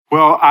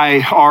Well,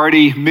 I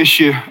already miss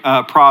you,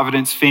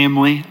 Providence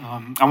family.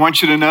 I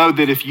want you to know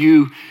that if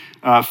you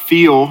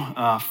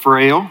feel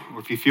frail, or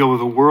if you feel that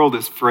the world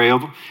is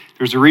frail,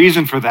 there's a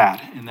reason for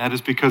that, and that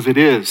is because it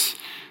is.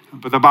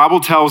 But the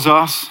Bible tells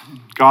us,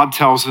 God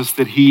tells us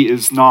that He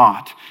is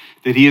not,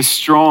 that He is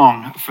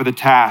strong for the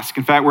task.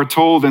 In fact, we're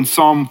told in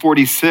Psalm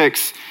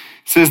 46,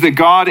 says that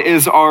God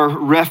is our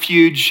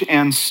refuge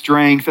and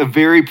strength, a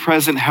very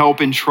present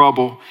help in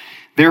trouble.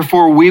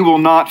 Therefore, we will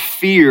not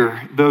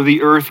fear though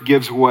the earth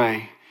gives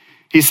way.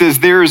 He says,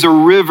 there is a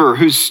river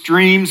whose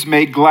streams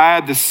make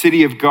glad the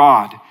city of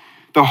God,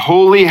 the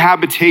holy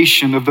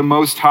habitation of the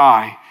Most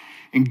High.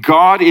 And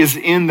God is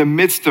in the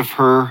midst of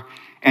her,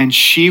 and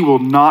she will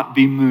not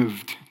be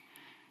moved.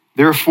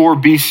 Therefore,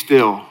 be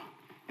still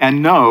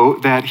and know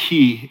that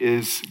He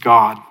is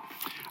God.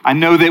 I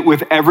know that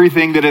with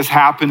everything that is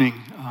happening,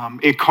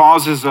 it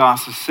causes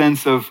us a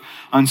sense of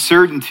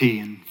uncertainty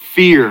and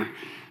fear.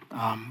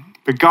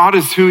 But God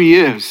is who He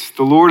is.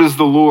 The Lord is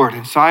the Lord.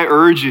 And so I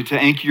urge you to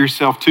anchor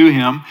yourself to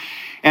Him.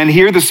 And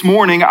here this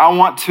morning, I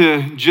want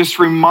to just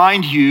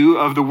remind you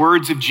of the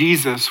words of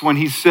Jesus when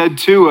He said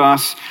to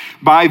us,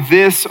 by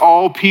this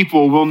all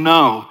people will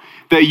know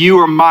that you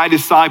are my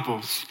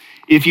disciples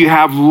if you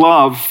have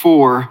love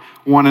for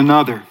one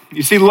another.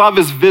 You see, love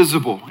is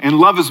visible, and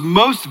love is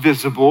most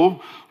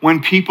visible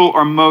when people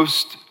are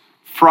most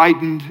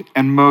frightened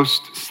and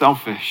most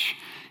selfish.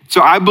 So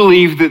I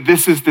believe that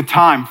this is the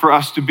time for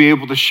us to be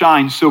able to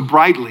shine so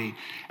brightly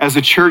as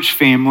a church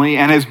family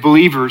and as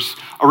believers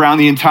around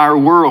the entire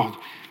world.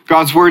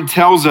 God's word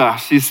tells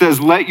us, He says,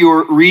 let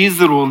your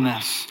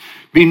reasonableness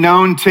be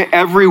known to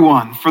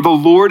everyone, for the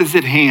Lord is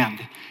at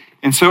hand.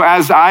 And so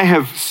as I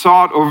have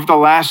sought over the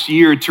last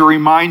year to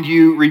remind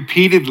you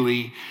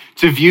repeatedly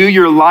to view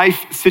your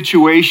life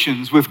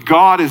situations with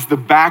God as the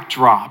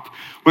backdrop,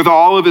 with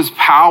all of His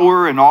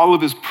power and all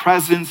of His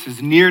presence,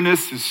 His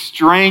nearness, His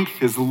strength,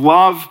 His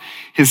love,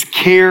 His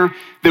care,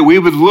 that we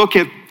would look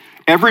at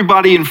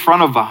everybody in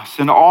front of us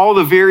and all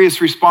the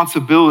various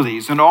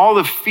responsibilities and all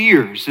the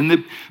fears, and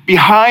that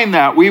behind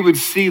that we would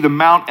see the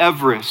Mount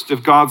Everest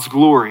of God's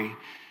glory.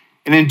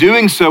 And in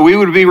doing so, we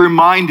would be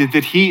reminded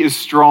that He is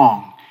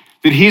strong,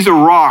 that He's a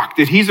rock,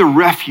 that He's a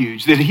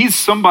refuge, that He's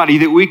somebody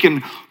that we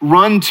can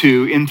run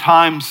to in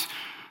times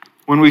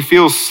when we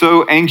feel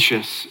so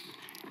anxious.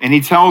 And He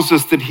tells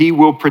us that He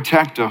will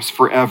protect us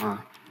forever.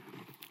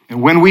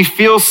 And when we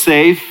feel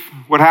safe,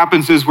 what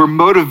happens is we're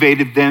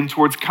motivated then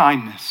towards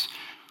kindness.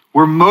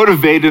 We're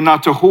motivated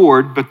not to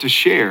hoard, but to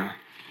share.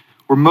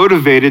 We're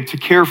motivated to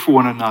care for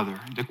one another,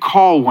 to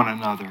call one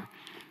another,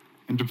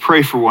 and to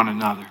pray for one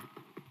another.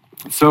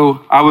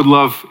 So I would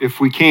love, if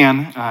we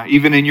can,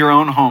 even in your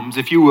own homes,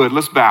 if you would,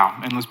 let's bow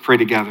and let's pray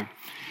together.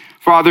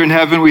 Father in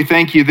heaven, we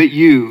thank you that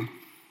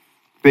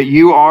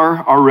you are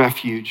our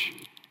refuge,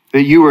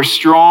 that you are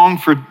strong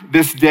for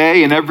this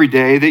day and every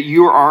day, that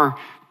you are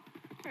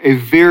a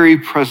very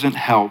present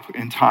help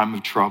in time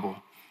of trouble.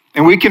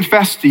 And we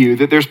confess to you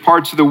that there's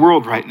parts of the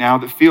world right now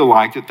that feel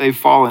like that they've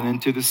fallen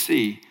into the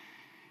sea.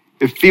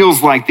 It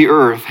feels like the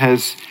earth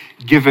has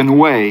given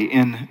way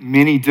in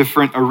many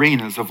different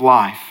arenas of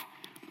life.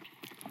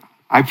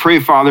 I pray,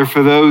 Father,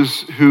 for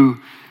those who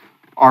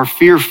are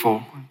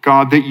fearful,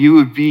 God, that you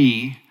would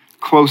be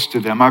close to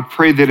them. I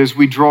pray that as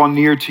we draw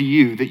near to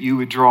you, that you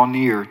would draw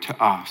near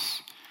to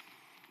us.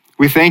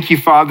 We thank you,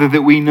 Father,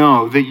 that we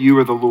know that you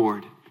are the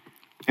Lord.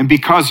 And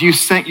because you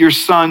sent your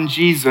Son,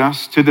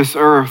 Jesus, to this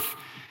earth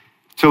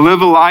to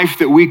live a life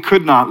that we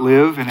could not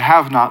live and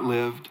have not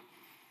lived,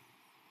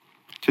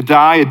 to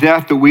die a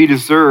death that we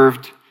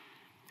deserved,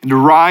 and to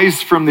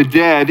rise from the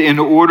dead in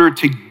order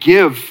to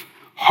give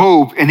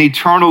hope and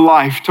eternal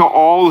life to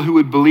all who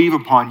would believe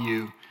upon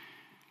you.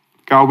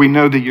 God, we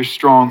know that you're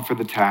strong for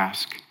the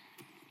task.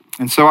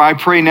 And so I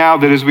pray now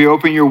that as we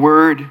open your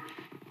word,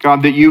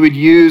 God, that you would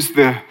use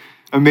the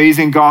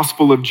amazing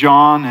Gospel of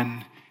John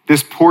and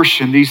this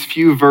portion, these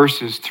few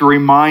verses, to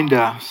remind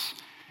us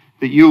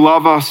that you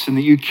love us and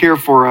that you care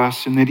for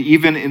us, and that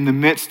even in the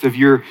midst of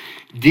your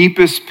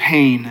deepest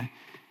pain,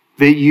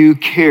 that you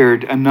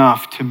cared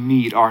enough to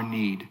meet our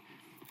need.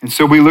 And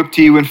so we look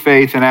to you in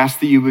faith and ask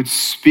that you would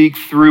speak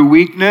through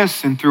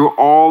weakness and through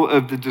all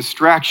of the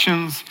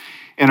distractions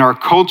in our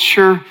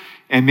culture,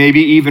 and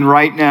maybe even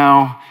right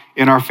now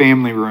in our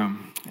family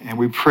room. And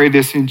we pray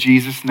this in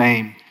Jesus'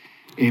 name,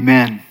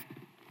 amen.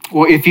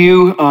 Well, if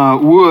you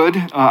would,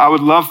 I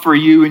would love for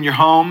you in your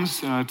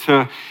homes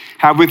to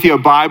have with you a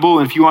Bible.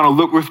 And if you want to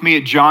look with me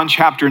at John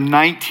chapter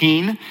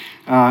 19,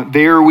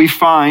 there we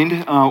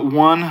find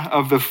one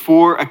of the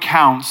four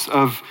accounts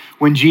of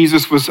when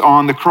Jesus was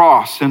on the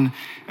cross. And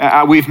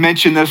we've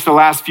mentioned this the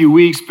last few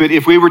weeks, but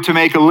if we were to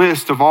make a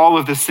list of all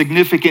of the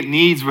significant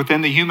needs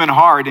within the human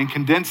heart and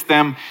condense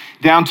them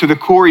down to the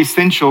core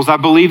essentials, I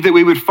believe that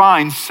we would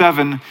find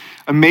 7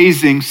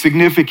 amazing,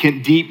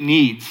 significant, deep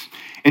needs.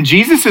 And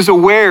Jesus is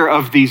aware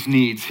of these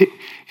needs.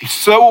 He's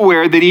so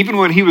aware that even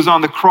when he was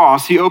on the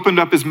cross, he opened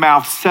up his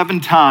mouth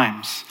 7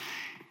 times.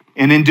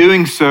 And in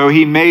doing so,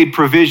 he made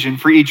provision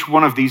for each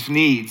one of these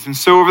needs. And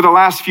so over the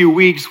last few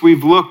weeks,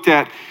 we've looked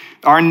at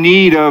our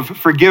need of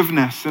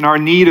forgiveness and our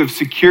need of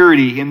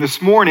security. And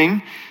this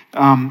morning,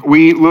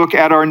 we look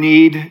at our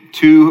need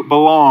to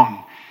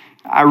belong.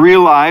 I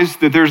realize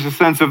that there's a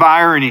sense of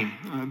irony.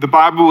 The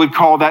Bible would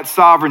call that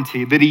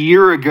sovereignty. That a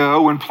year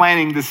ago, when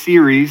planning the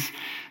series,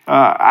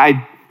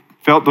 I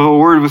felt the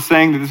Lord was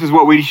saying that this is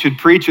what we should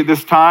preach at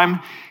this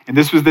time. And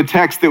this was the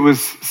text that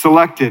was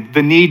selected,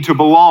 the need to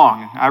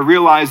belong. I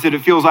realize that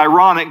it feels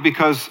ironic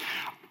because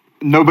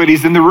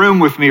nobody's in the room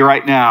with me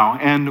right now.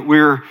 And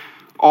we're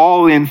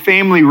all in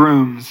family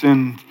rooms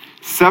and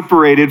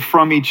separated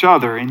from each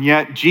other. And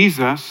yet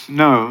Jesus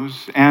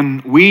knows,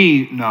 and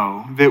we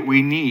know, that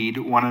we need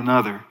one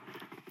another.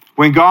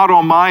 When God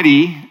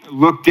Almighty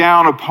looked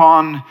down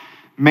upon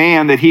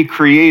man that he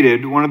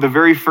created, one of the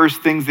very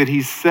first things that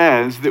he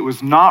says that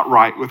was not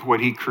right with what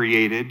he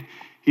created,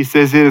 he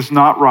says, it is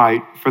not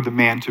right for the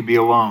man to be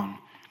alone.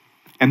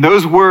 And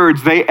those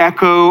words, they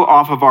echo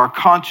off of our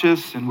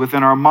conscience and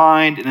within our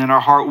mind and in our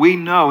heart. We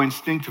know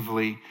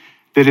instinctively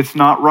that it's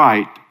not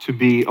right to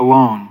be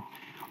alone.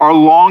 Our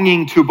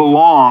longing to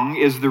belong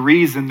is the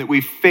reason that we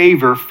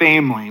favor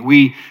family.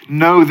 We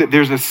know that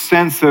there's a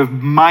sense of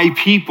my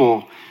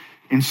people,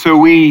 and so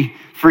we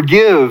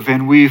forgive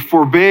and we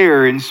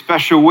forbear in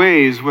special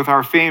ways with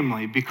our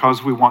family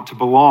because we want to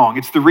belong.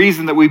 It's the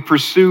reason that we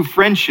pursue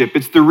friendship.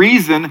 It's the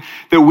reason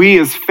that we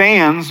as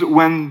fans,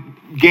 when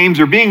games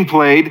are being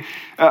played,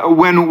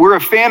 when we're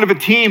a fan of a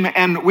team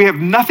and we have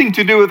nothing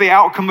to do with the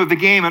outcome of the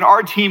game and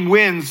our team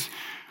wins,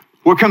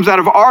 what comes out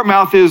of our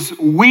mouth is,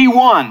 we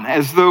won,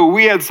 as though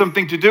we had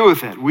something to do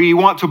with it. We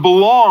want to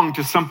belong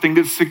to something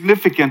that's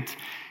significant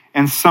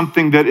and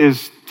something that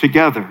is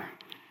together.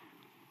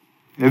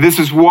 Now, this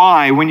is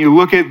why when you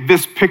look at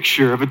this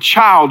picture of a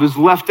child who's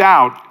left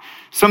out,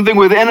 something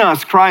within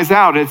us cries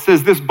out. It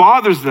says, this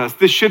bothers us.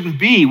 This shouldn't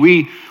be.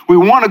 We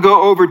want to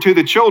go over to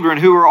the children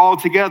who are all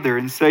together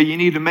and say, you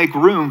need to make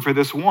room for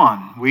this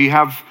one. We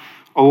have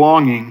a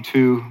longing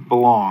to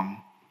belong.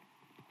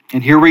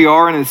 And here we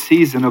are in a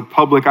season of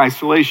public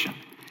isolation.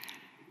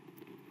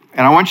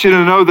 And I want you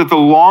to know that the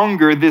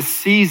longer this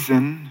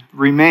season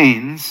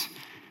remains,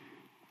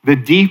 the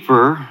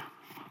deeper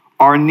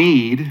our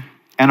need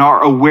and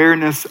our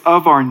awareness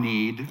of our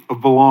need of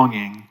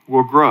belonging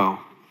will grow.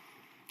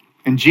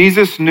 And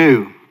Jesus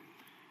knew.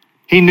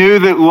 He knew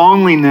that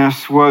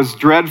loneliness was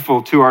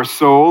dreadful to our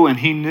soul, and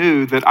he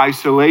knew that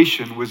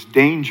isolation was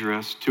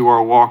dangerous to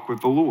our walk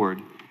with the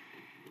Lord.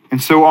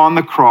 And so on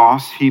the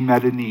cross, he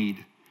met a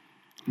need.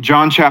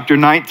 John chapter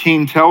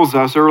 19 tells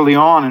us early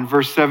on in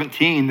verse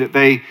 17 that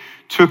they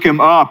took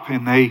him up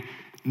and they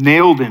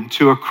nailed him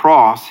to a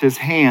cross, his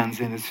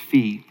hands and his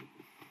feet.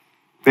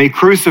 They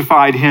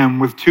crucified him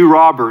with two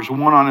robbers,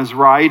 one on his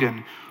right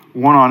and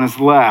one on his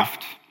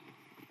left.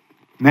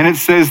 And then it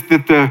says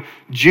that the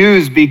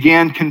Jews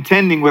began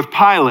contending with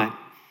Pilate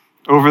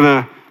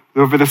over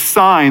the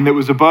sign that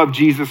was above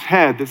Jesus'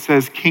 head that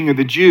says King of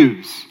the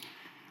Jews.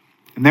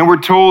 And then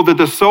we're told that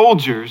the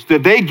soldiers,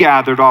 that they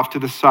gathered off to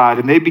the side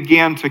and they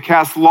began to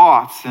cast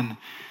lots and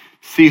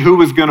see who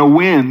was going to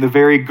win the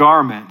very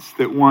garments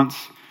that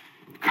once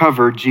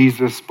covered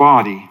Jesus'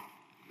 body.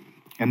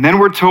 And then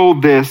we're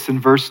told this in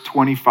verse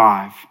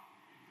 25.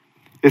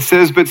 It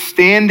says, but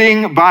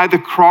standing by the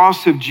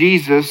cross of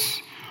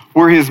Jesus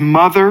were his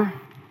mother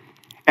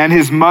and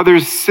his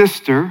mother's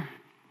sister,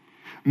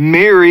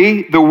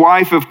 Mary, the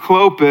wife of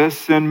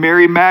Clopas, and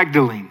Mary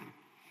Magdalene.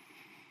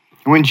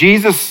 And when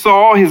Jesus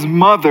saw his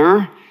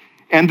mother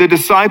and the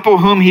disciple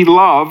whom he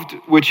loved,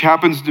 which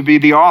happens to be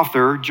the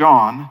author,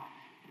 John,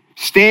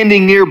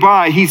 standing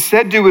nearby, he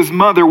said to his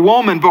mother,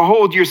 woman,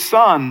 behold your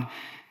son.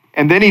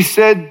 And then he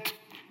said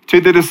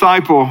to the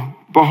disciple,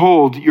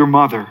 behold your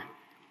mother.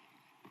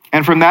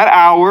 And from that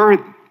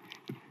hour,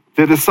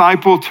 the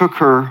disciple took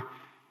her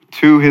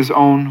to his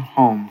own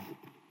home.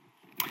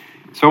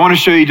 So I want to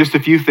show you just a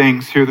few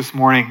things here this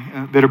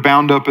morning that are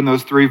bound up in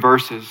those three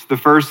verses. The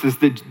first is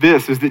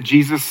that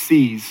Jesus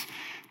sees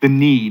the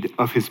need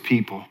of his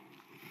people.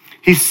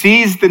 He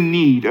sees the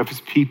need of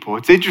his people.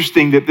 It's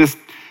interesting that this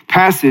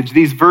passage,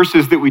 these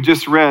verses that we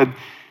just read,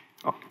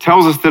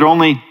 tells us that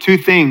only two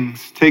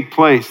things take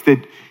place,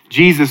 that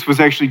Jesus was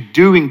actually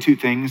doing two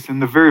things.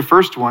 And the very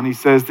first one, he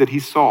says that he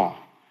saw.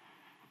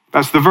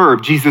 That's the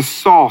verb. Jesus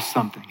saw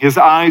something. His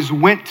eyes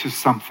went to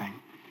something.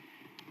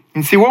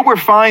 And see, what we're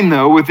finding,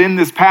 though, within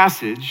this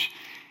passage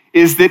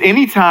is that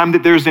anytime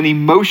that there's an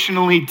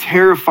emotionally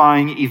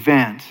terrifying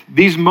event,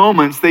 these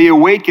moments, they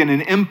awaken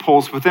an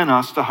impulse within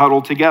us to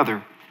huddle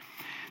together.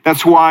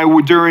 That's why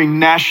during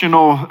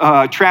national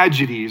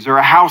tragedies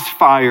or house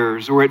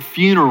fires or at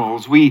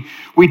funerals, we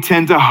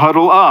tend to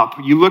huddle up.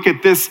 You look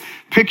at this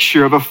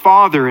picture of a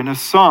father and a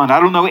son. I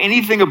don't know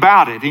anything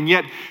about it, and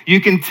yet you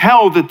can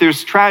tell that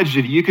there's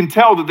tragedy. You can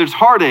tell that there's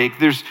heartache,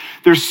 there's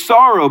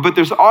sorrow, but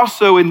there's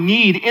also a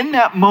need in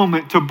that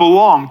moment to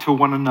belong to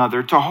one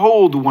another, to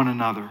hold one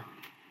another.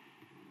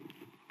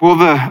 Well,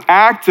 the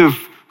act of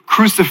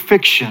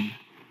crucifixion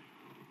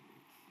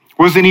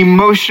was an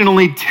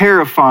emotionally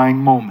terrifying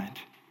moment.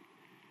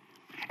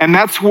 And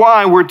that's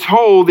why we're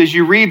told, as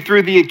you read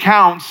through the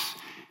accounts,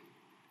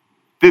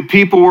 that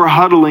people were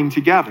huddling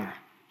together.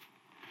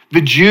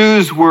 The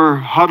Jews were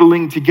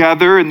huddling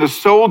together and the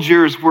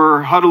soldiers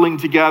were huddling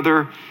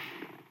together.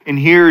 And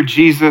here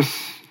Jesus'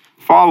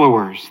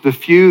 followers, the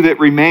few that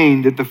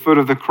remained at the foot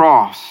of the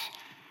cross,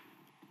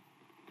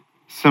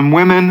 some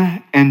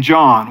women and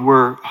John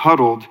were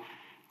huddled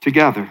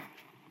together.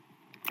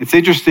 It's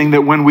interesting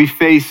that when we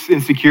face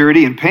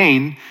insecurity and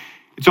pain,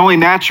 it's only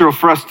natural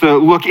for us to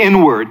look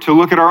inward, to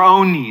look at our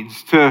own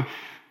needs, to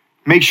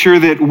make sure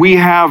that we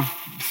have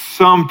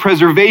some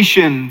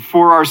preservation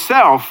for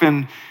ourselves.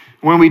 And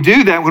when we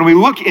do that, when we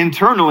look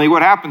internally,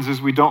 what happens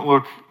is we don't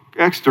look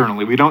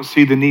externally. We don't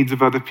see the needs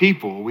of other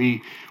people.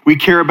 We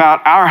care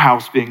about our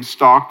house being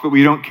stocked, but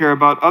we don't care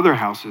about other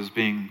houses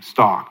being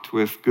stocked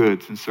with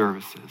goods and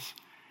services.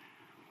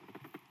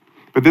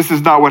 But this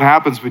is not what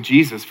happens with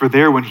Jesus, for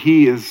there when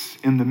he is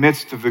in the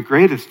midst of the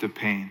greatest of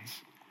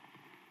pains,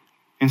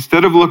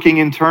 instead of looking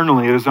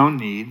internally at his own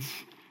needs,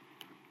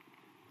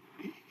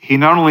 he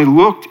not only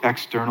looked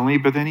externally,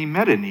 but then he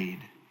met a need.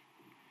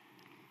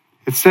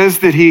 It says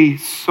that he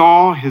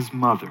saw his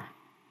mother.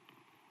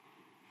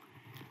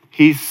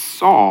 He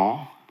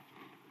saw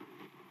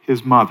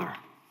his mother.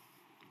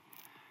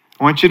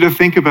 I want you to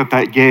think about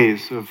that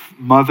gaze of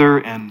mother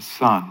and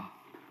son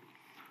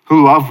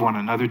who love one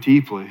another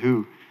deeply,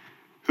 who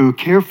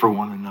care for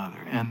one another,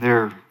 and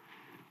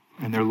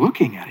they're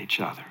looking at each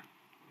other.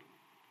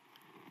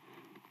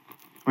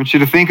 I want you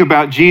to think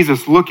about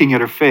Jesus looking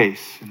at her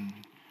face and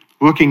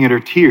looking at her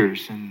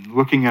tears and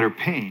looking at her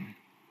pain.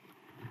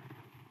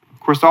 Of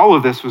course, all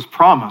of this was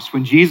promised.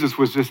 When Jesus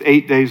was just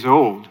 8 days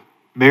old,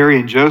 Mary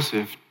and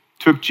Joseph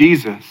took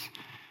Jesus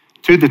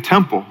to the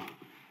temple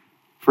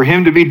for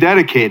him to be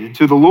dedicated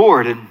to the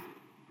Lord. And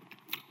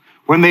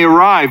when they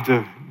arrived,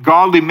 a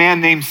godly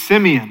man named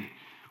Simeon,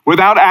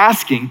 without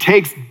asking,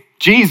 takes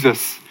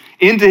Jesus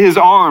into his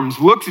arms,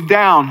 looks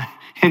down,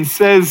 and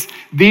says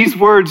these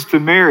words to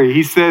Mary.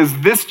 He says,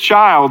 "This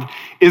child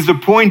is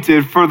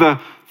appointed for the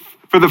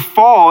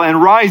fall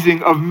and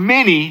rising of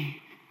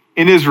many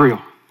in Israel."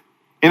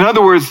 In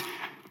other words,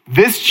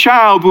 this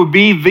child will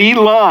be the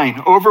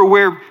line over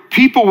where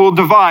people will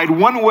divide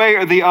one way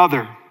or the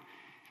other.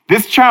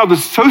 This child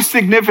is so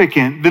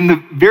significant that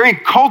the very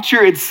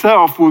culture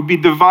itself will be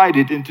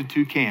divided into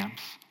two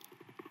camps.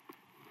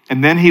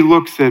 And then he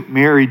looks at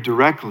Mary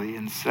directly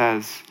and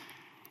says,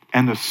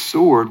 "And the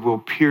sword will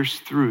pierce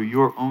through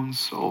your own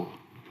soul."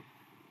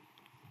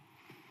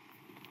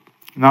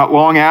 Not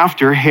long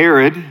after,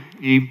 Herod,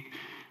 he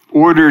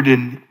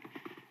ordered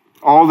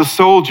all the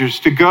soldiers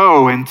to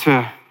go and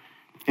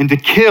to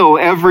kill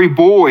every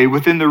boy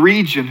within the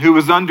region who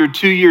was under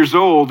 2 years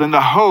old in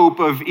the hope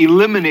of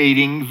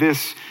eliminating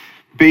this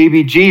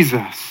baby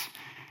Jesus.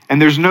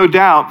 And there's no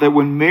doubt that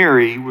when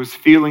Mary was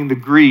feeling the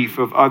grief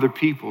of other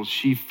people,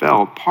 she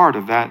felt part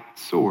of that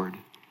sword.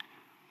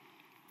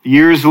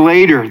 Years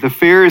later, the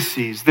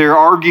Pharisees, they're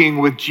arguing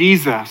with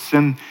Jesus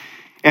and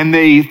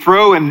they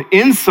throw an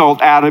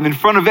insult at him in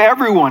front of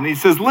everyone. He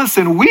says,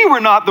 "Listen, we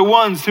were not the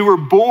ones who were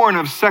born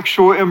of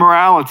sexual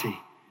immorality,"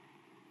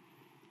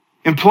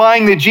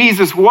 implying that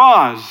Jesus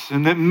was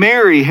and that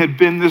Mary had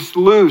been this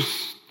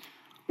loose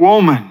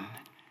woman.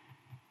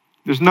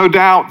 There's no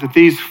doubt that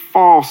these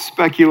false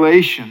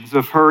speculations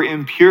of her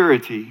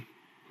impurity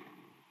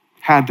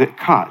had to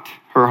cut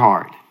her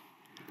heart.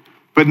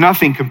 But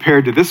nothing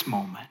compared to this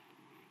moment.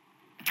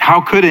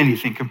 How could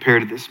anything compare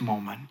to this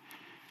moment?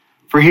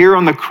 For here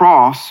on the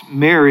cross,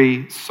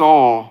 Mary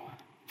saw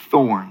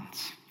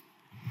thorns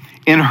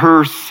in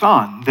her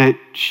son that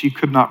she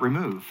could not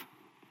remove.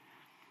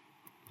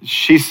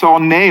 She saw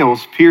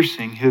nails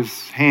piercing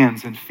his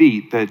hands and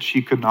feet that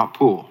she could not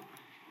pull.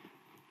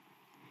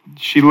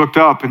 She looked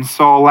up and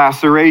saw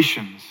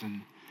lacerations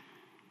and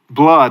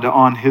blood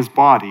on his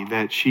body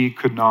that she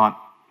could not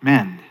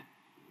mend.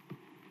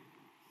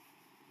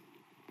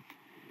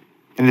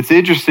 And it's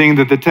interesting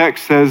that the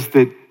text says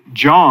that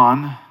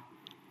John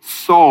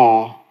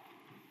saw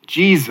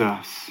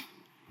Jesus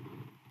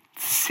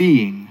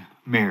seeing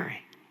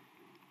Mary.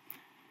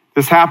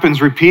 This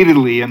happens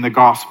repeatedly in the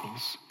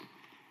Gospels.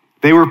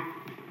 They were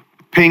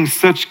paying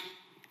such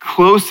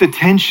close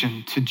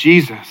attention to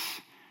Jesus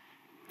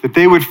that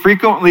they would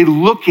frequently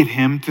look at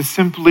him to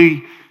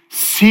simply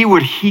see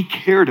what he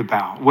cared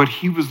about, what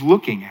he was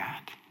looking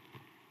at.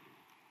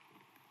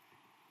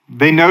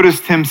 They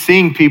noticed him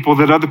seeing people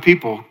that other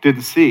people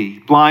didn't see.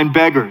 Blind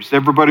beggars.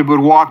 Everybody would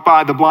walk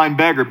by the blind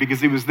beggar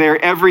because he was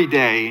there every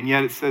day, and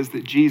yet it says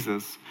that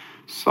Jesus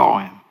saw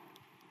him.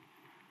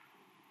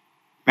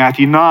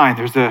 Matthew 9,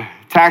 there's a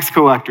tax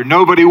collector.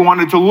 Nobody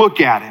wanted to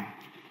look at him.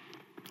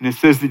 And it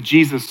says that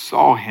Jesus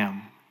saw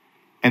him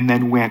and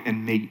then went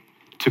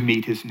to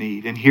meet his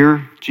need. And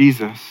here,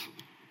 Jesus,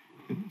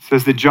 it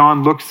says that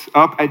John looks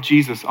up at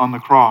Jesus on the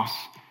cross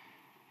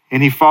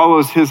and he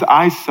follows his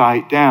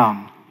eyesight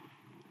down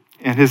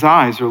and his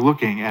eyes are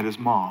looking at his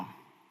mom.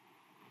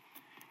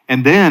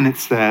 And then it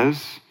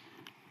says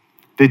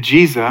that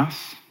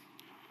Jesus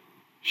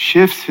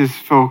shifts his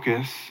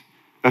focus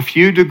a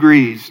few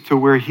degrees to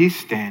where he's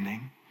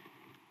standing.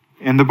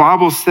 And the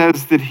Bible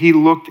says that he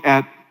looked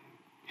at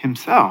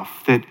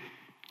himself, that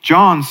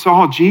John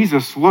saw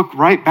Jesus look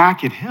right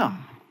back at him.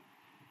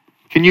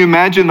 Can you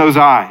imagine those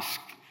eyes?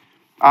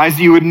 Eyes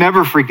you would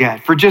never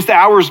forget. For just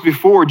hours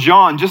before,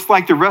 John, just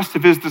like the rest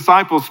of his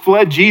disciples,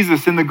 fled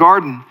Jesus in the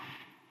garden.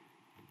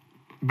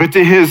 But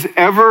to his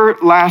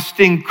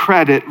everlasting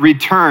credit,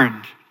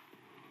 returned.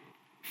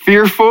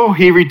 Fearful,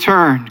 he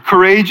returned.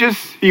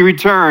 Courageous, he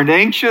returned.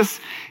 Anxious,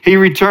 he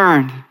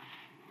returned.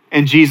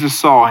 And Jesus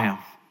saw him.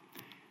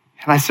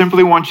 And I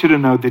simply want you to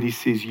know that he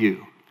sees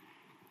you.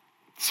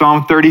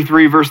 Psalm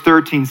 33, verse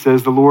 13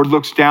 says, the Lord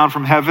looks down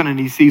from heaven and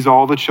he sees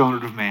all the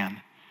children of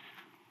man.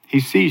 He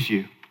sees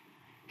you.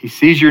 He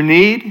sees your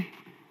need, and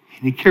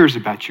he cares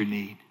about your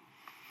need.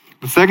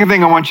 The second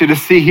thing I want you to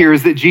see here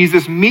is that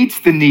Jesus meets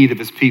the need of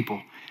his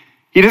people.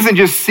 He doesn't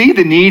just see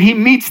the need, he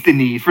meets the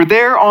need. For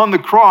there on the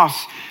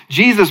cross,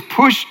 Jesus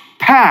pushed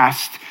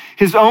past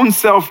his own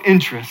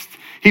self-interest.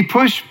 He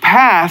pushed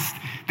past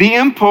the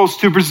impulse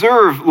to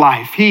preserve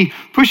life. He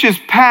pushes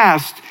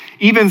past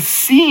even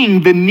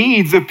seeing the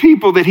needs of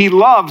people that he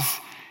loves.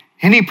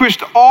 And he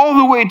pushed all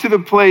the way to the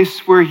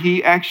place where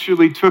he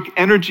actually took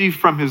energy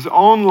from his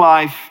own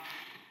life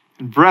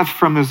and breath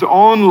from his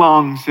own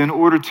lungs in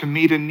order to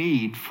meet a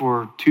need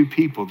for two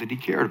people that he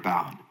cared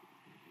about.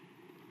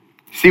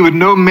 See, with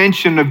no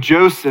mention of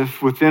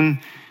Joseph within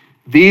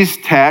these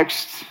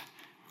texts,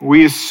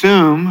 we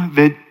assume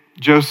that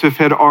Joseph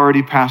had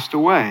already passed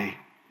away.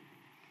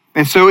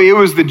 And so it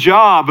was the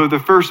job of the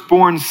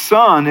firstborn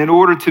son in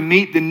order to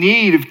meet the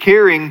need of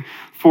caring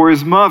for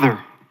his mother.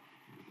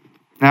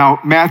 Now,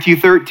 Matthew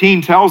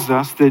 13 tells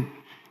us that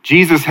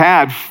Jesus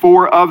had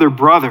 4 other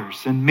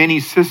brothers and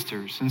many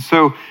sisters. And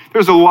so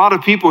there's a lot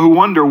of people who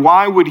wonder,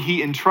 why would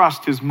he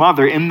entrust his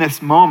mother in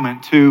this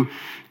moment to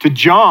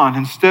John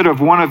instead of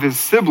one of his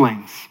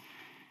siblings?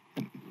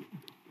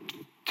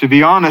 To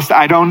be honest,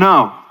 I don't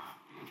know.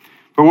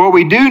 But what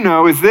we do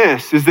know is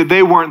this, is that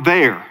they weren't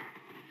there.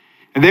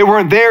 And they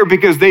weren't there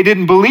because they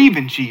didn't believe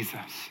in Jesus.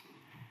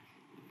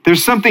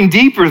 There's something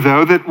deeper,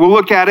 though, that we'll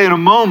look at in a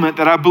moment,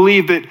 that I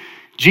believe that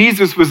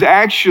Jesus was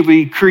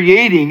actually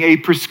creating a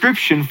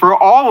prescription for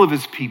all of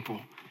his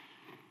people.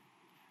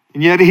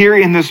 And yet here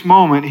in this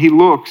moment, he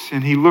looks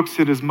at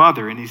his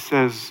mother and he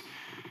says,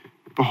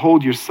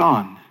 behold your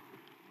son.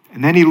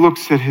 And then he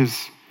looks at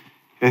his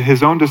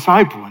own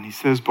disciple and he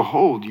says,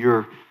 behold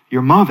your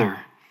mother.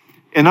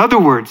 In other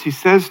words, he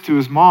says to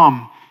his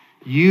mom,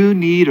 you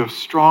need a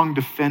strong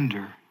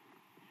defender.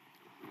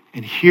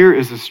 And here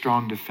is a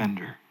strong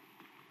defender.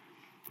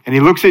 And he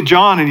looks at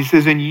John and he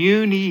says, and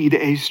you need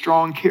a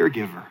strong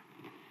caregiver.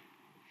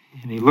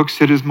 And he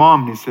looks at his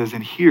mom and he says,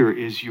 and here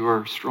is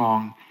your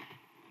strong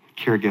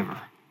caregiver.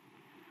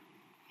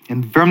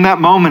 And from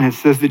that moment, it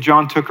says that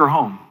John took her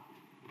home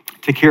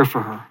to care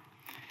for her.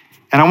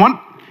 And I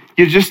want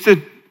you just to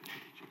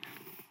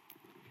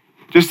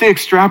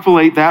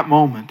extrapolate that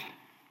moment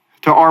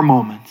to our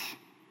moments.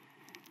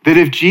 That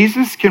if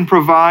Jesus can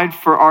provide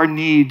for our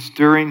needs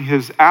during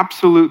his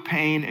absolute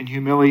pain and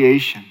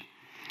humiliation,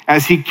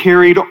 as he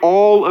carried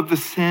all of the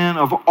sin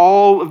of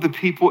all of the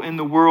people in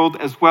the world,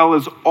 as well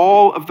as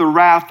all of the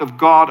wrath of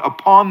God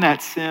upon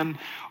that sin,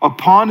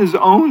 upon his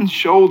own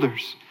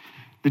shoulders,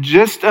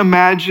 just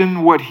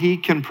imagine what he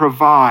can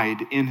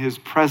provide in his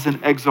present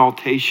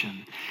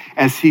exaltation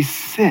as he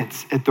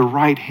sits at the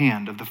right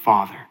hand of the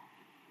Father.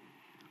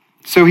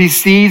 So he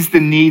sees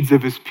the needs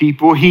of his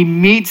people. He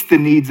meets the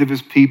needs of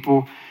his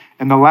people.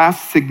 And the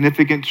last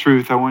significant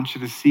truth I want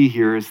you to see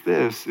here is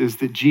this, is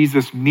that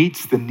Jesus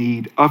meets the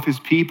need of his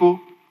people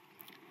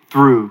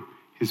through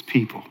his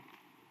people.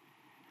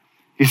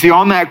 You see,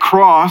 on that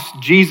cross,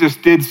 Jesus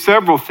did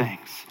several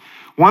things.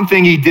 One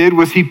thing he did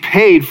was he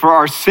paid for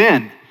our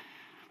sin.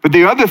 But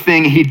the other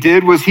thing he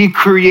did was he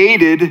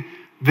created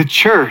the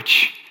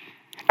church.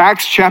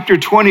 Acts chapter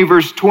 20,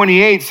 verse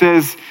 28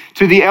 says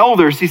to the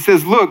elders, he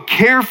says, look,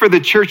 care for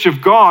the church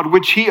of God,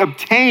 which he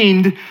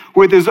obtained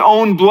with his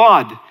own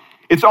blood.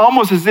 It's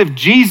almost as if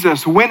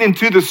Jesus went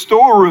into the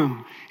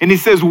storeroom and he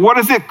says, what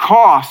does it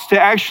cost to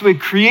actually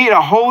create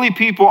a holy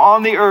people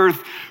on the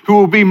earth who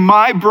will be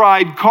my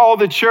bride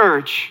called the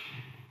church?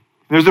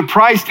 There's a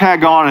price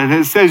tag on it and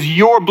it says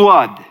your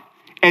blood.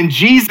 And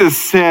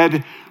Jesus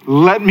said,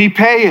 let me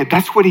pay it.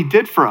 That's what he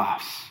did for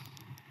us.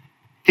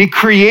 He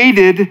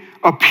created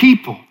a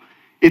people.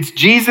 It's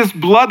Jesus'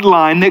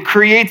 bloodline that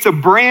creates a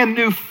brand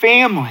new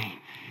family.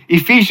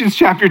 Ephesians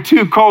chapter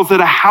 2 calls it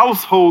a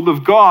household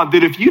of God,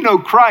 that if you know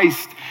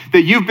Christ,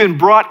 that you've been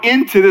brought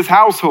into this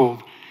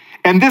household.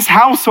 And this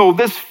household,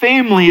 this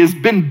family has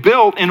been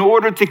built in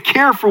order to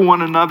care for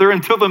one another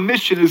until the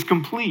mission is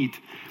complete.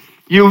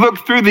 You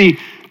look through the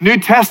New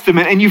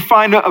Testament and you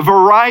find a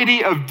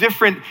variety of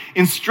different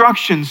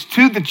instructions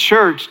to the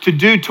church to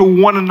do to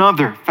one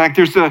another. In fact,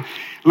 there's a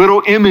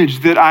little image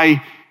that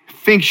I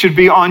think should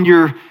be on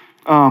your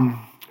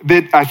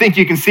that I think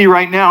you can see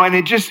right now. And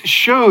it just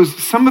shows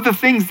some of the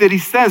things that he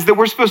says that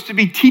we're supposed to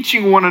be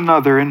teaching one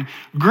another and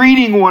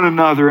greeting one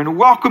another and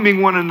welcoming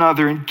one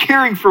another and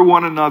caring for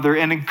one another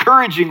and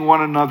encouraging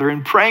one another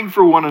and praying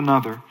for one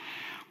another.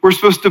 We're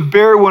supposed to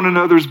bear one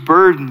another's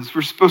burdens.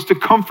 We're supposed to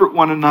comfort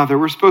one another.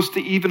 We're supposed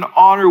to even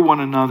honor one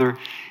another.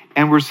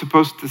 And we're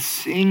supposed to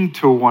sing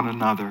to one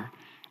another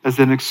as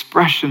an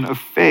expression of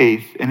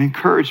faith and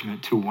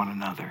encouragement to one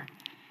another.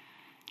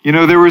 You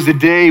know, there was a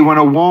day when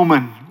a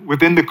woman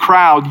within the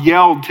crowd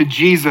yelled to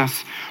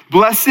Jesus,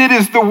 "Blessed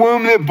is the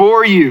womb that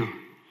bore you."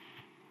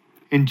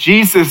 And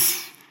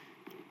Jesus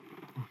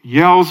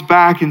yells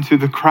back into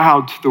the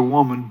crowd to the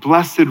woman,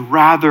 "Blessed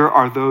rather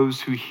are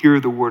those who hear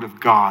the word of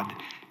God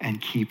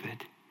and keep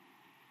it."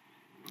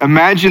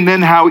 Imagine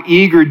then how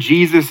eager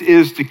Jesus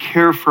is to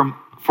care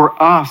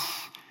for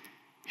us,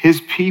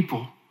 his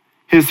people,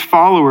 his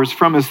followers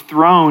from his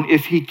throne,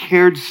 if he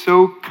cared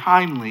so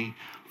kindly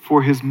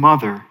for his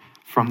mother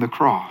from the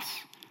cross.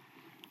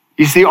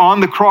 You see, on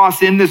the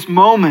cross in this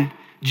moment,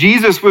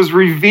 Jesus was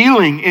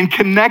revealing and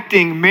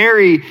connecting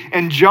Mary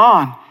and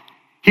John.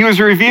 He was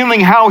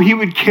revealing how he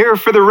would care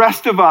for the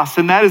rest of us,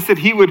 and that is that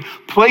he would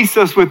place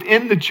us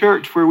within the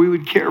church where we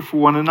would care for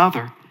one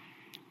another.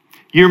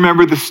 You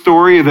remember the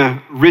story of the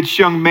rich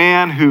young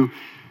man who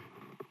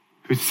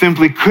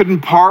simply couldn't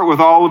part with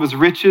all of his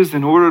riches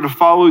in order to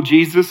follow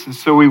Jesus, and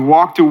so he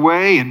walked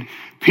away, and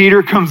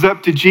Peter comes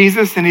up to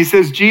Jesus and he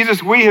says,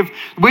 "Jesus,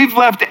 we've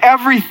left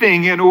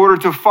everything in order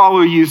to follow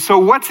you, so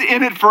what's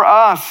in it for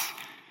us?"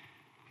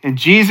 And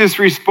Jesus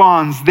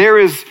responds, "There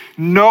is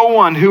no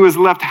one who has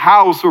left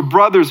house or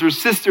brothers or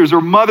sisters or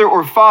mother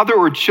or father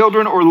or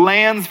children or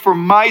lands for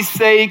my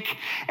sake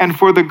and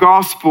for the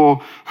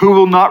gospel who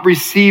will not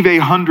receive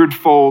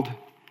 100-fold.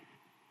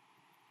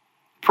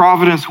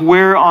 Providence,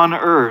 where on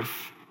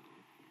earth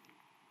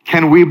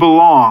can we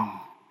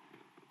belong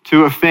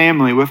to a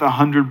family with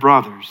 100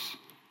 brothers,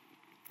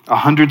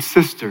 100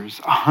 sisters,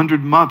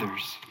 100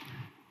 mothers,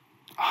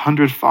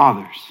 100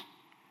 fathers?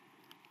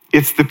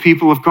 It's the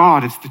people of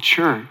God. It's the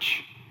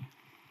church.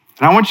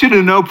 And I want you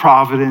to know,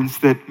 Providence,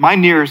 that my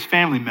nearest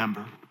family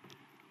member,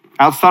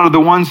 outside of the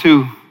ones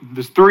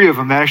there's 3 of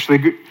them that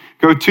actually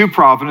go to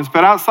Providence,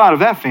 but outside of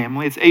that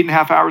family, it's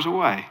 8.5 hours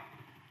away.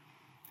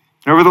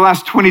 And over the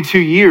last 22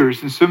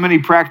 years, in so many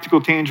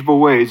practical, tangible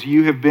ways,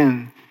 you have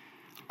been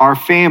our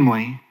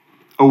family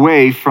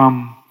away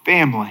from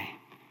family.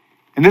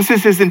 And this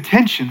is his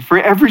intention for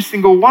every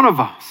single one of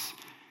us.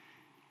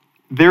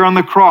 There on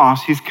the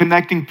cross, he's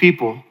connecting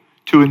people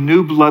to a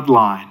new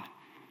bloodline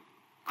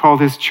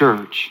called his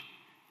church,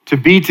 to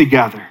be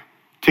together,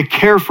 to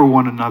care for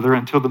one another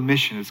until the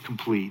mission is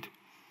complete.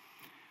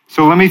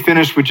 So let me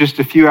finish with just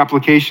a few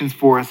applications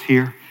for us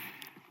here.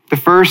 The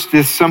first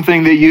is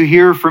something that you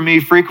hear from me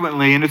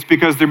frequently, and it's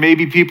because there may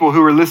be people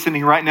who are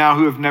listening right now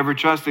who have never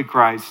trusted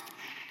Christ.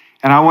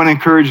 And I want to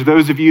encourage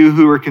those of you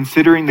who are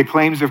considering the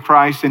claims of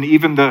Christ and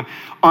even the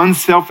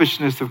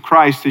unselfishness of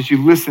Christ as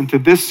you listen to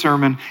this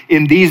sermon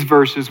in these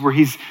verses where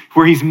he's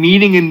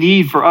meeting a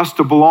need for us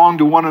to belong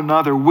to one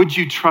another. Would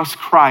you trust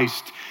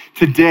Christ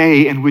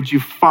today, and would you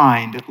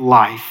find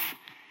life?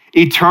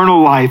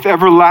 Eternal life,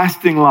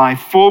 everlasting life,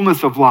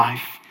 fullness of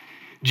life.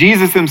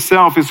 Jesus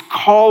himself is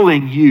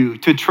calling you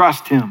to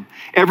trust him,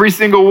 every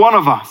single one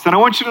of us. And I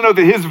want you to know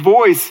that his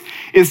voice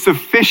is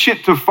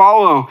sufficient to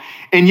follow.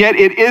 And yet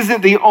it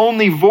isn't the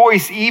only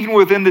voice, even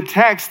within the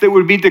text, that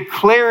would be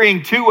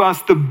declaring to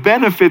us the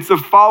benefits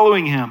of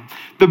following him,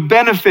 the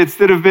benefits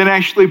that have been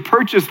actually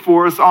purchased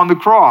for us on the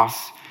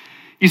cross.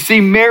 You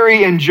see,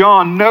 Mary and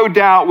John no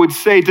doubt would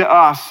say to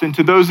us and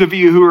to those of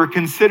you who are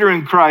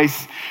considering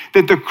Christ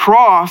that the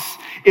cross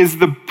is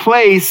the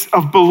place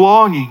of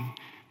belonging.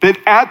 That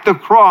at the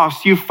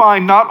cross, you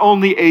find not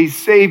only a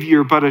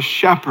Savior, but a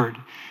shepherd.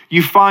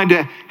 You find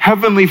a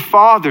heavenly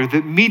Father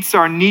that meets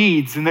our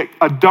needs and that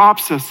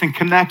adopts us and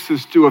connects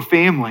us to a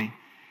family.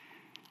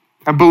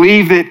 I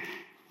believe that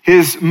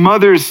his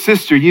mother's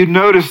sister, you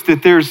notice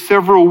that there's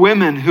several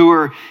women who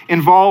are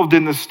involved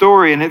in the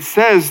story, and it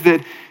says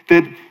that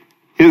it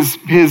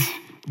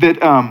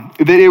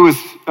was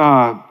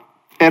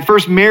at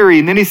first Mary,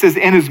 and then he says,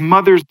 and his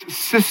mother's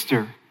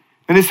sister.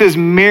 And it says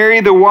Mary,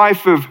 the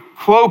wife of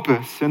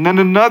Clopas, and then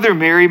another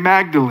Mary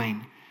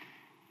Magdalene.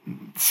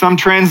 Some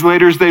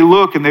translators, they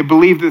look and they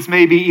believe this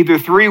may be either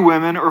 3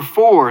 women or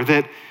 4,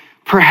 that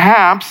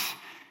perhaps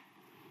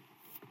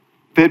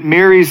that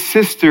Mary's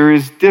sister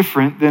is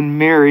different than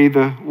Mary,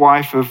 the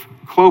wife of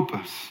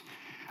Clopas.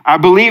 I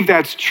believe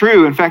that's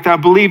true. In fact, I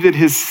believe that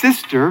his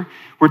sister,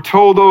 we're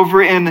told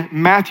over in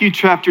Matthew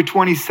chapter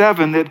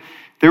 27 that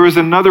there was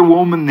another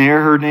woman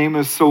there, her name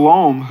is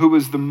Salome, who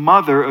was the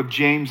mother of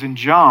James and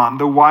John,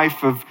 the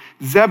wife of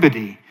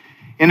Zebedee.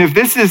 And if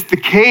this is the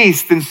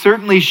case, then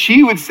certainly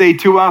she would say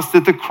to us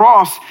that the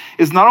cross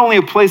is not only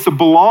a place of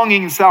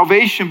belonging and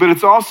salvation, but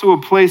it's also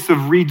a place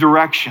of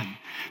redirection.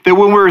 That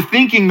when we're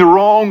thinking the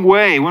wrong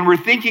way, when we're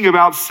thinking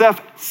about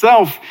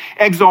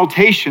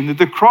self-exaltation, that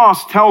the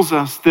cross tells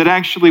us that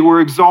actually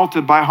we're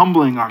exalted by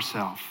humbling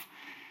ourselves.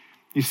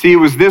 You see, it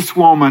was this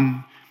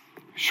woman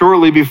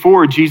shortly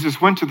before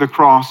Jesus went to the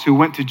cross who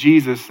went to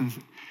Jesus and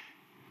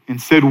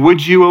said,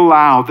 "Would you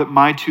allow that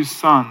my 2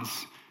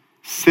 sons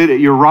sit at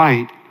your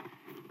right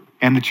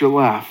and at your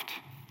left?"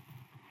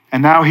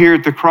 And now here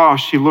at the cross,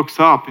 she looks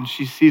up and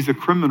she sees a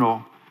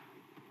criminal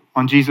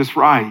on Jesus'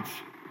 right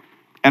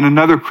and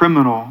another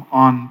criminal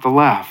on the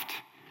left.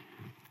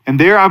 And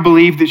there I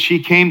believe that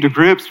she came to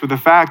grips with the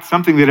fact,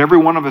 something that every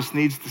one of us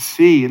needs to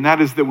see, and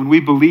that is that when we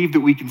believe that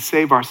we can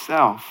save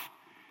ourselves,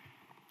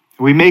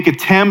 we make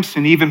attempts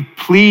and even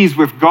pleas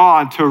with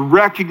God to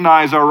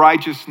recognize our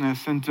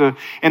righteousness and to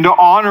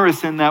honor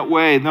us in that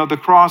way. No, the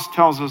cross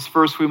tells us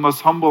first we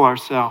must humble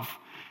ourselves.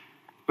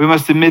 We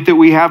must admit that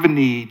we have a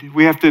need.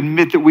 We have to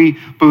admit that we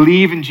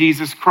believe in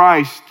Jesus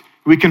Christ.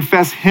 We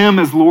confess him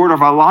as Lord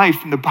of our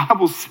life. And the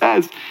Bible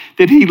says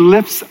that he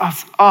lifts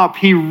us up.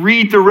 He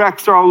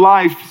redirects our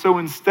life. So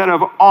instead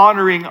of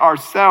honoring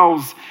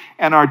ourselves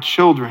and our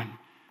children,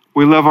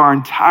 we live our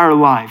entire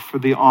life for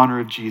the honor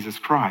of Jesus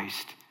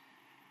Christ.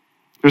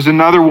 There's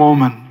another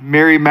woman,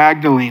 Mary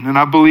Magdalene, and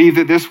I believe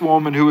that this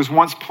woman who was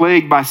once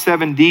plagued by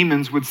 7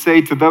 demons would say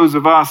to those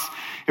of us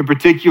in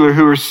particular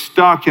who are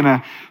stuck in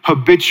a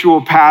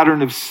habitual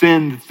pattern of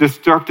sin that's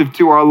destructive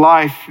to our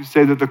life, who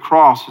say that the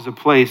cross is a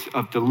place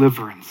of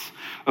deliverance,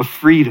 of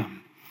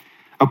freedom,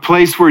 a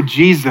place where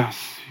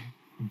Jesus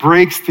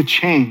breaks the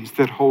chains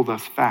that hold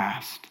us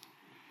fast.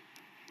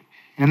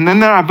 And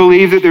then I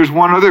believe that there's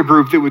one other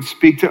group that would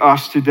speak to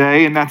us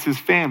today, and that's his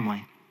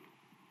family.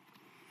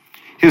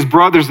 His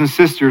brothers and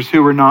sisters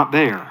who were not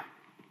there.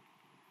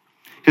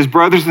 His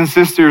brothers and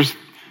sisters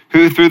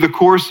who through the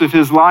course of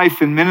his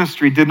life and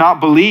ministry did not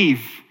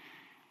believe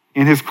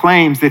in his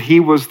claims that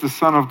he was the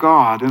Son of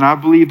God. And I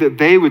believe that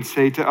they would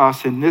say to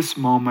us in this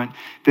moment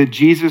that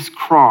Jesus'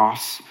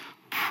 cross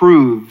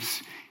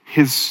proves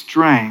his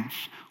strength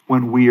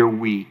when we are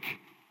weak.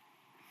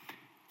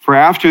 For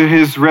after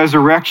his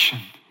resurrection,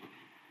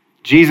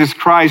 Jesus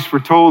Christ, we're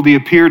told, he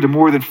appeared to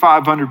more than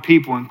 500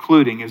 people,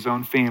 including his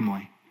own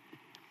family.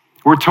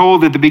 We're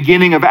told at the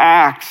beginning of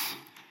Acts,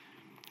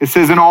 it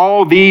says, and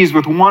all these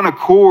with one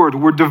accord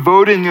were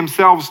devoting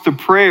themselves to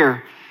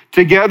prayer,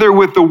 together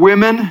with the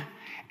women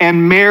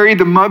and Mary,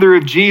 the mother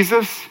of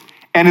Jesus,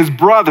 and his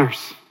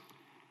brothers.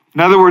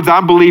 In other words,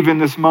 I believe in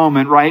this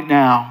moment right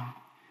now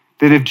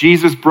that if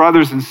Jesus'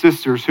 brothers and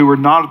sisters who were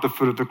not at the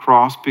foot of the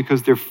cross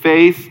because their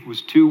faith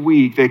was too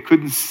weak, they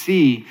couldn't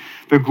see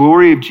the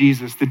glory of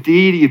Jesus, the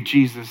deity of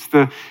Jesus,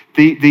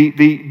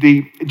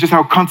 just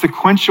how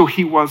consequential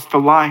he was to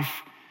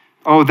life.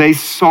 Oh, they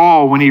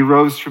saw when he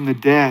rose from the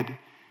dead.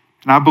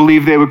 And I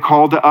believe they would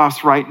call to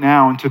us right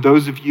now and to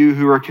those of you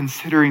who are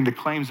considering the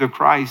claims of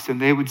Christ,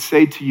 and they would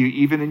say to you,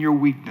 even in your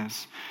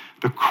weakness,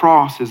 the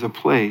cross is a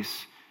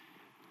place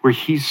where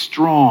he's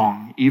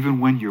strong even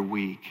when you're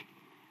weak.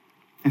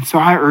 And so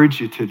I urge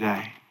you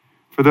today,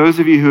 for those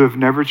of you who have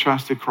never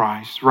trusted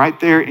Christ, right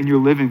there in your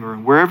living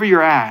room, wherever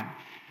you're at,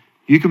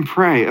 you can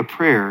pray a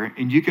prayer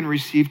and you can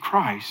receive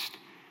Christ.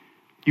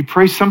 You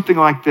pray something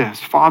like this: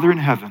 Father in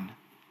heaven,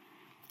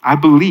 I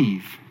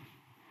believe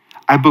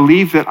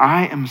that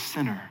I am a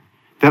sinner,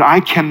 that I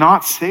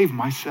cannot save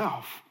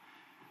myself,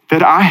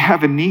 that I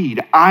have a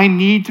need. I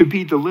need to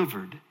be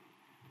delivered.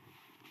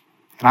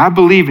 And I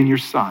believe in your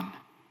Son.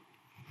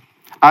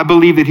 I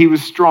believe that he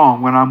was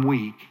strong when I'm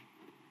weak.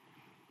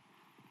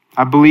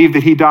 I believe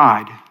that he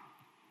died.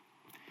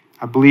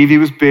 I believe he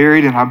was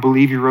buried, and I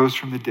believe he rose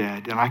from the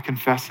dead. And I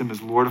confess him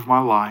as Lord of my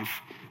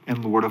life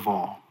and Lord of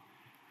all.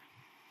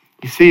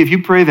 You see, if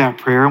you pray that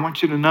prayer, I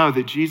want you to know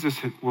that Jesus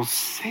will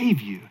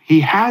save you. He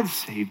has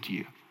saved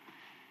you.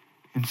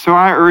 And so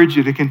I urge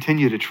you to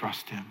continue to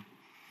trust him.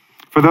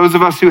 For those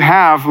of us who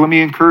have, let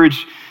me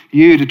encourage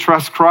you to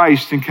trust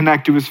Christ and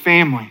connect to his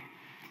family.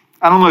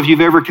 I don't know if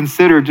you've ever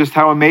considered just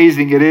how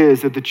amazing it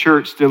is that the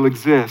church still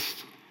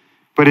exists,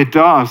 but it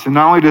does. And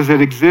not only does it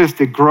exist,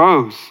 it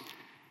grows.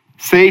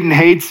 Satan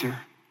hates her.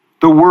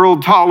 The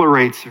world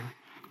tolerates her.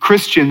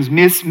 Christians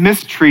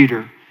mistreat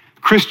her.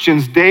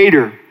 Christians date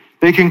her.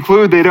 They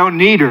conclude they don't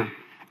need her.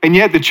 And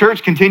yet the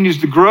church continues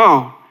to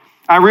grow.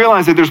 I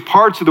realize that there's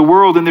parts of the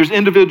world and there's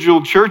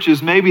individual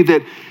churches maybe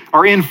that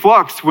are in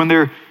flux when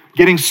they're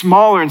getting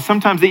smaller, and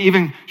sometimes they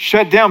even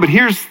shut down. But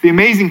here's the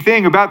amazing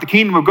thing about the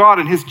kingdom of God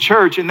and his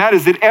church, and that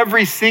is that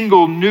every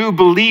single new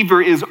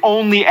believer is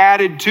only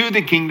added to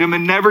the kingdom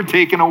and never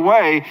taken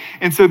away.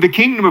 And so the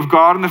kingdom of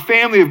God and the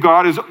family of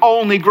God is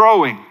only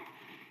growing.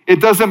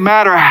 It doesn't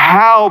matter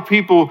how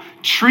people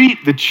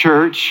treat the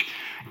church.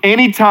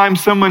 Anytime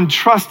someone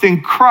trusts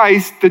in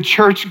Christ, the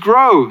church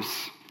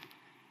grows.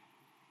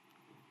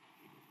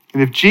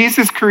 And if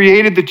Jesus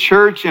created the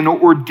church and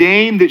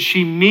ordained that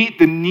she meet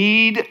the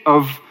need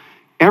of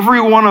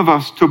every one of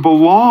us to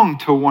belong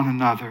to one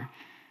another,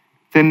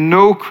 then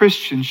no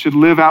Christian should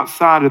live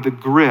outside of the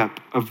grip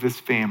of this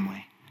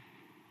family.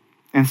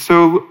 And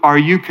so, are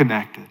you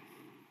connected?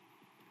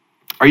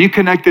 Are you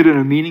connected in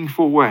a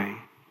meaningful way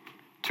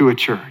to a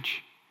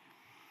church?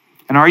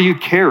 And are you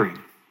caring?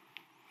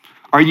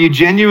 Are you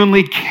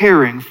genuinely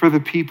caring for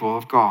the people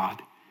of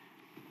God?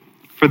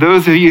 For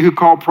those of you who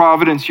call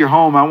Providence your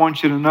home, I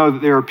want you to know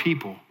that there are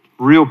people,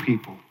 real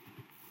people,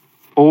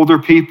 older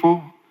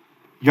people,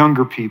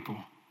 younger people,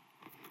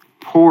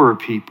 poorer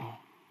people,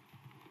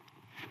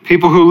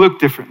 people who look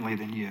differently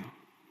than you,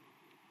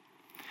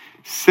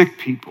 sick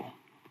people,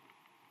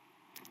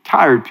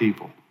 tired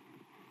people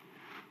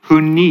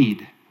who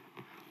need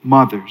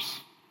mothers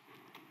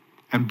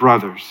and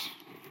brothers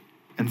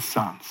and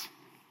sons?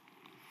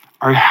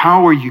 Or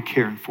how are you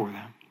caring for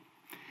them?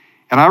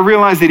 And I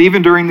realize that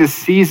even during this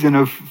season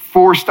of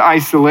forced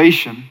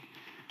isolation,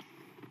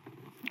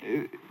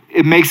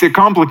 it makes it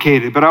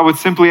complicated. But I would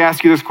simply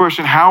ask you this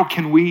question: how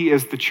can we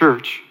as the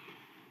church,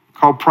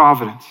 called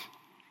Providence,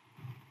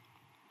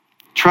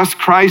 trust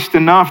Christ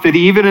enough that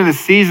even in a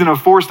season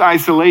of forced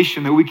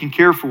isolation that we can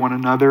care for one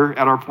another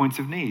at our points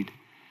of need?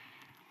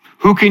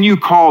 Who can you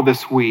call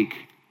this week?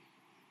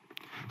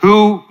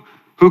 Who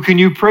can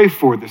you pray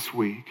for this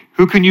week?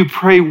 Who can you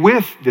pray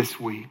with this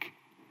week?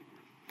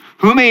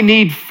 Who may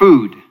need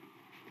food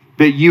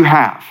that you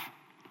have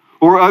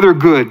or other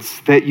goods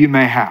that you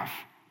may have?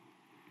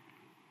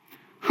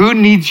 Who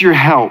needs your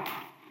help?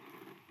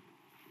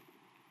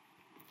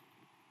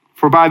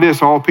 For by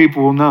this, all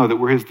people will know that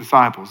we're his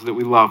disciples, that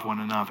we love one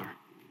another.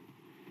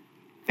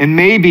 And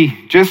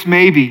maybe, just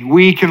maybe,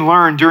 we can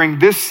learn during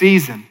this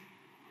season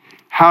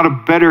how to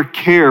better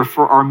care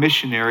for our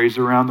missionaries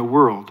around the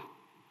world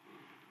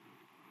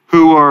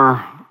who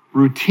are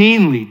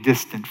routinely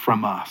distant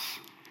from us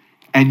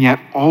and yet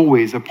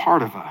always a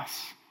part of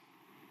us.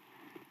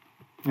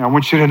 Now, I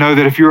want you to know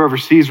that if you're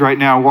overseas right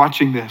now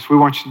watching this, we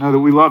want you to know that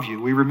we love you,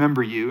 we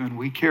remember you, and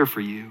we care for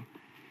you.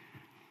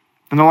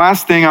 And the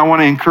last thing I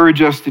want to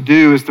encourage us to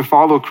do is to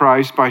follow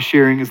Christ by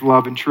sharing his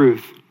love and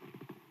truth.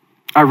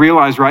 I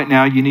realize right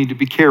now you need to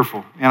be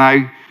careful, and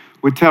I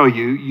would tell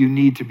you, you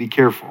need to be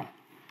careful.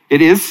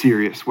 It is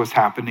serious what's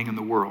happening in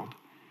the world.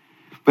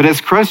 But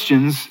as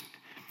Christians,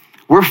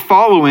 we're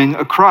following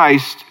a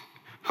Christ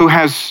who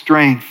has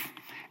strength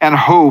and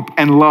hope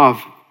and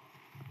love.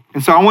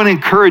 And so I want to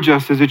encourage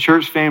us as a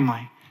church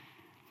family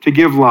to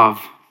give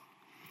love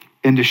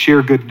and to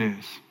share good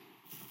news.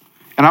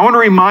 And I want to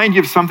remind you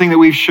of something that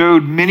we've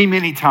showed many,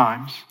 many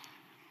times.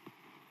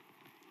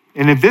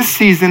 And in this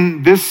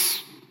season,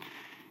 this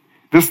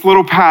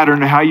little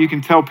pattern of how you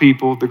can tell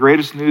people the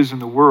greatest news in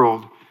the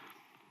world,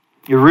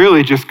 it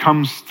really just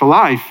comes to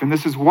life. And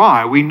this is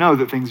why we know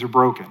that things are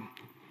broken.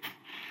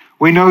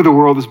 We know the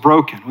world is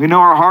broken. We know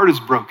our heart is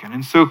broken.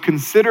 And so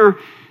consider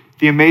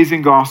the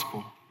amazing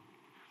gospel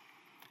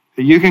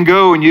that you can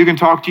go and you can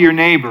talk to your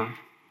neighbor.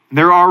 And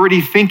they're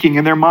already thinking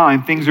in their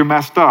mind, things are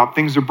messed up,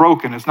 things are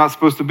broken. It's not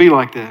supposed to be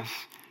like this.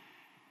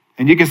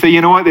 And you can say,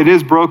 you know what, it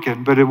is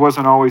broken, but it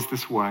wasn't always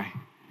this way.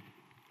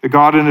 That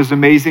God in his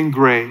amazing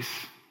grace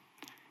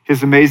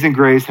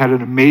had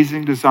an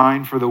amazing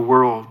design for the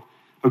world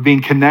of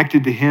being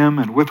connected to him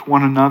and with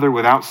one another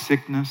without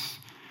sickness.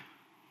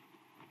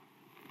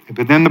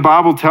 But then the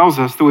Bible tells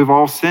us that we've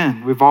all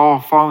sinned. We've all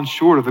fallen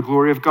short of the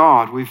glory of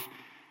God. We've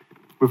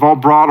all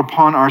brought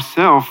upon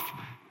ourselves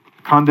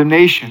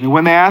condemnation. And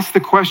when they ask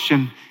the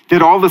question,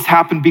 did all this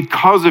happen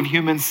because of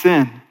human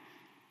sin?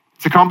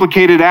 It's a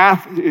complicated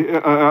well,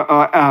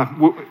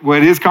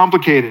 it is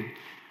complicated.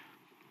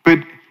 But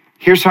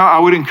here's how I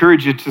would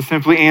encourage you to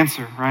simply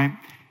answer, right?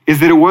 Is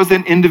that it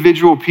wasn't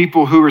individual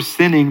people who were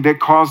sinning that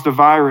caused the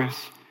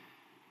virus,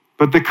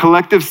 but the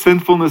collective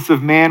sinfulness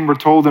of man, we're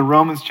told in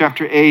Romans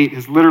chapter 8,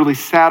 has literally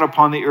sat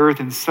upon the earth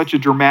in such a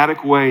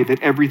dramatic way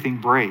that everything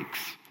breaks.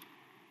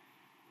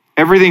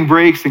 Everything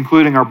breaks,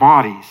 including our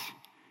bodies.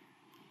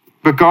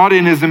 But God,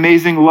 in his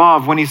amazing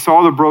love, when he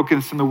saw the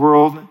brokenness in the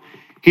world,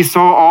 he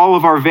saw all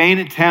of our vain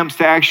attempts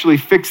to actually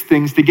fix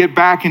things, to get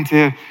back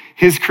into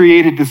his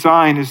created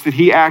design, is that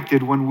he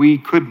acted when we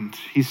couldn't.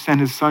 He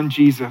sent his son,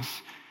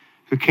 Jesus,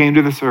 who came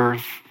to this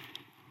earth,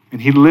 and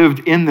he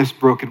lived in this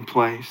broken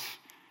place.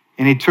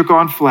 And he took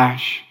on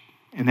flesh,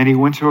 and then he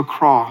went to a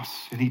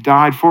cross, and he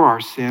died for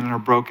our sin and our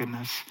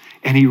brokenness,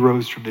 and he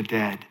rose from the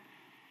dead.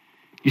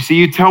 You see,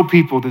 you tell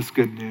people this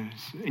good news,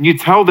 and you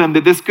tell them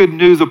that this good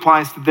news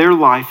applies to their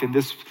life in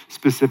this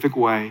specific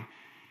way,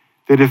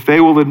 that if they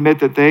will admit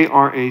that they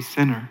are a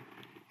sinner,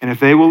 and if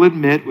they will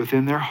admit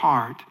within their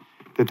heart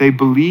that they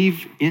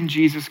believe in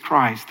Jesus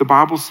Christ, the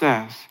Bible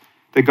says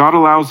that God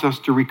allows us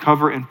to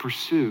recover and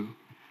pursue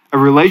a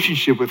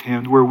relationship with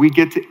him where we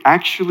get to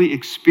actually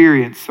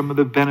experience some of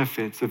the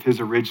benefits of his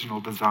original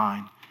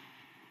design.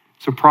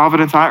 So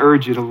Providence, I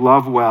urge you to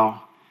love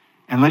well,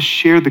 and let's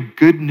share the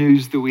good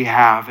news that we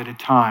have at a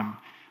time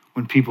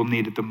when people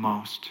need it the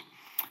most.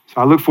 So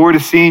I look forward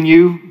to seeing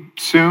you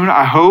soon,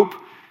 I hope.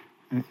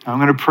 I'm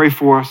going to pray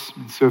for us.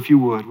 And so if you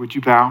would you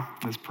bow?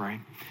 Let's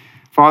pray.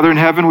 Father in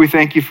heaven, we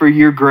thank you for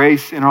your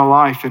grace in our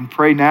life, and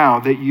pray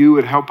now that you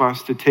would help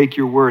us to take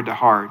your word to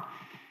heart,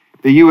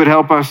 that you would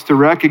help us to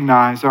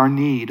recognize our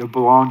need of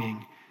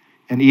belonging.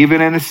 And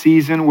even in a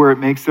season where it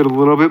makes it a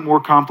little bit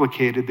more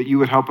complicated, that you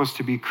would help us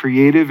to be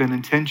creative and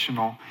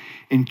intentional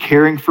in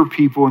caring for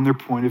people in their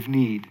point of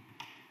need.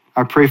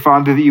 I pray,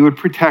 Father, that you would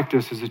protect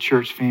us as a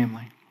church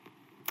family.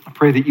 I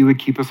pray that you would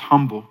keep us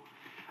humble.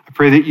 I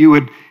pray that you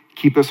would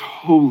keep us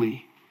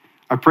holy.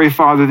 I pray,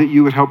 Father, that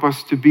you would help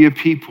us to be a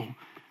people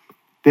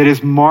that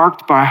is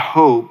marked by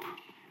hope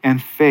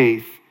and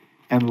faith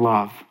and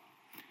love.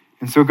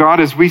 And so, God,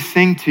 as we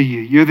sing to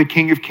you, you're the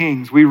King of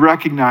Kings. We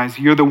recognize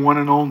you're the one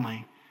and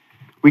only.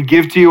 We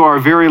give to you our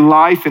very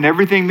life and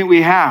everything that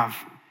we have.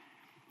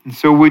 And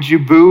so would you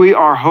buoy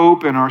our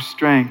hope and our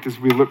strength as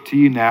we look to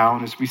you now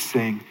and as we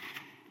sing.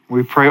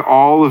 We pray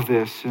all of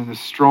this in the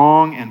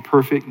strong and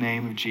perfect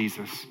name of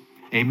Jesus.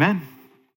 Amen.